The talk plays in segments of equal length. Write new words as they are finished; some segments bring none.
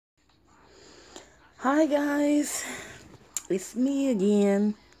Hi guys, it's me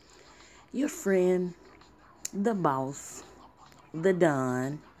again, your friend, the boss, the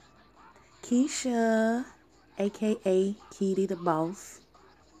Don, Keisha, aka Kitty the boss.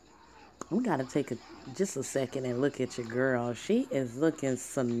 We gotta take just a second and look at your girl. She is looking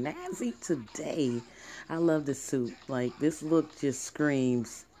snazzy today. I love this suit. Like this look just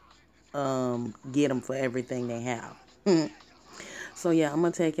screams, get them for everything they have. So yeah, I'm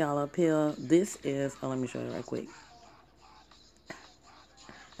gonna take y'all up here. This is, let me show you right quick.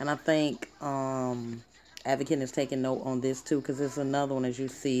 And I think Avakin is taking note on this too, because there's another one, as you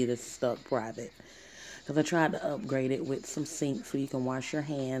see, that's stuck private. Because I tried to upgrade it with some sinks so you can wash your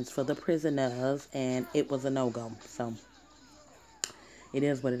hands for the prisoners, and it was a no-go. So it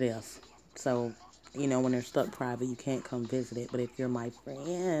is what it is. So, when they're stuck private, you can't come visit it. But if you're my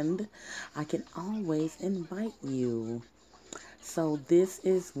friend, I can always invite you. So this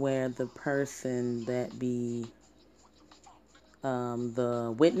is where the person that be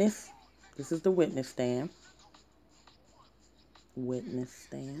the witness. This is the witness stand. Witness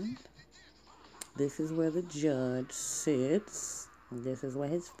stand. This is where the judge sits. This is where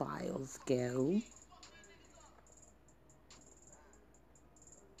his files go.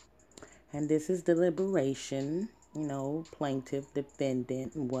 And this is deliberation, plaintiff,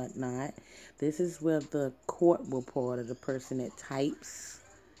 defendant, and whatnot. This is where the court reporter, the person that types,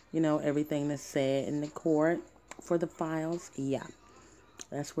 everything that's said in the court for the files. Yeah,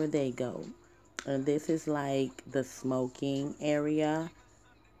 that's where they go. And this is like the smoking area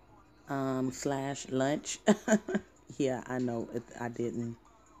slash lunch. Yeah, I know.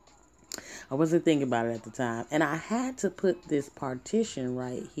 I wasn't thinking about it at the time. And I had to put this partition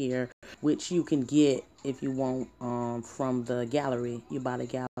right here, which you can get if you want from the gallery. You buy the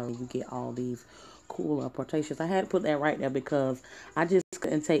gallery, you get all these cool partitions. I had to put that right there because I just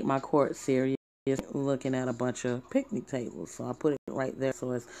couldn't take my court serious looking at a bunch of picnic tables. So I put it right there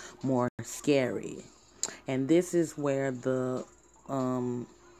so it's more scary. And this is where the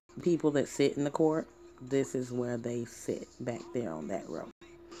people that sit in the court, this is where they sit back there on that row.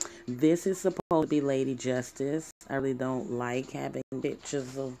 This is supposed to be Lady Justice. I really don't like having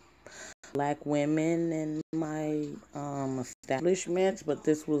pictures of black women in my establishments, but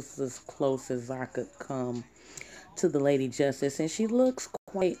this was as close as I could come to the Lady Justice. And she looks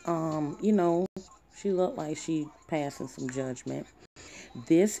quite, she looked like she passing some judgment.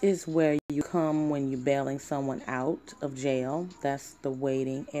 This is where you come when you're bailing someone out of jail. That's the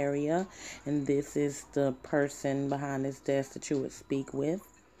waiting area. And this is the person behind this desk that you would speak with.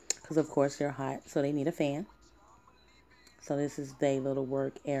 Because, of course, they're hot, so they need a fan. So this is their little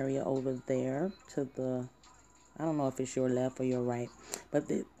work area over there to the, I don't know if it's your left or your right. But,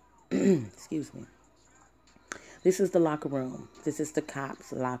 excuse me. This is the locker room. This is the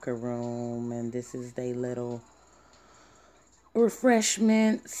cops' locker room. And this is their little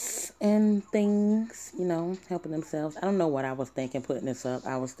refreshments and things, helping themselves. I don't know what I was thinking putting this up.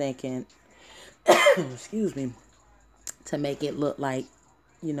 I was thinking, excuse me, to make it look like,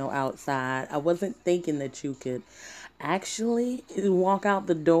 outside. I wasn't thinking that you could actually walk out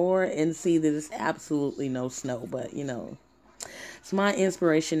the door and see that it's absolutely no snow, but, it's my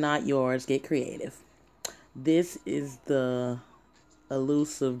inspiration, not yours. Get creative. This is the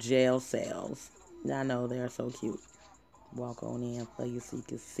elusive jail cells. I know they're so cute. Walk on in for you so you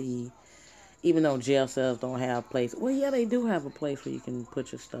can see. Even though jail cells don't have place. Well, yeah, they do have a place where you can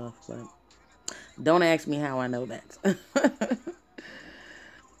put your stuff, but don't ask me how I know that.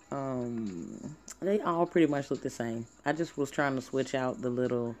 They all pretty much look the same. I just was trying to switch out the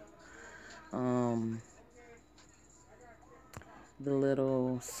little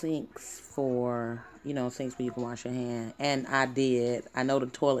sinks for, sinks where you can wash your hand. And I did. I know the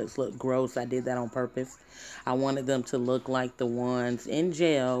toilets look gross. I did that on purpose. I wanted them to look like the ones in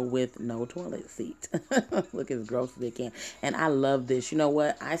jail with no toilet seat. Look as gross as they can. And I love this. You know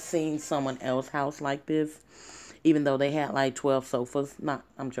what? I seen someone else's house like this. Even though they had like 12 sofas.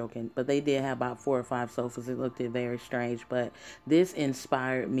 I'm joking. But they did have about 4 or 5 sofas. It looked very strange. But this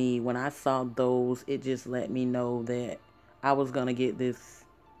inspired me. When I saw those, it just let me know that I was going to get this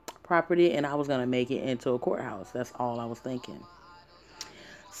property and I was going to make it into a courthouse. That's all I was thinking.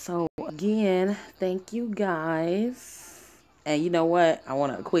 So, again, thank you guys. And you know what? I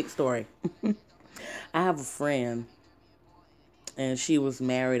want a quick story. I have a friend, and she was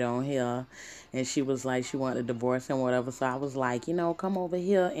married on here, and she was like, she wanted to divorce him or whatever. So I was like, come over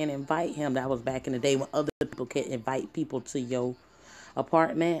here and invite him. That was back in the day when other people could invite people to your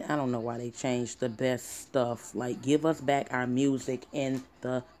apartment. I don't know why they changed the best stuff. Like, give us back our music in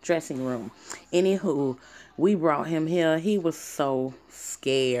the dressing room. Anywho, we brought him here. He was so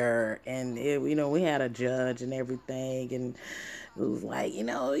scared, and we had a judge and everything, and it was like,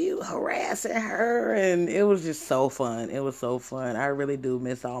 you harassing her, and it was just so fun. It was so fun. I really do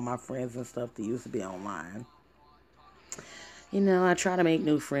miss all my friends and stuff that used to be online. I try to make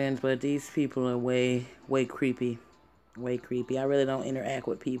new friends, but these people are way, way creepy. Way creepy. I really don't interact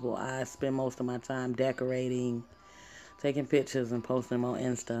with people. I spend most of my time decorating, taking pictures, and posting them on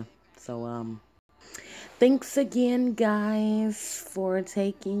Insta. So, thanks again, guys, for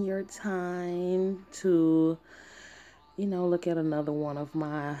taking your time to, look at another one of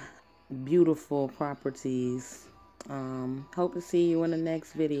my beautiful properties. Hope to see you in the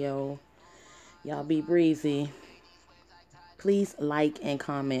next video. Y'all be breezy. Please like and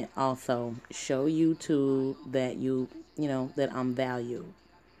comment also. Show YouTube that that I'm valued.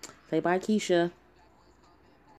 Say bye, Keisha.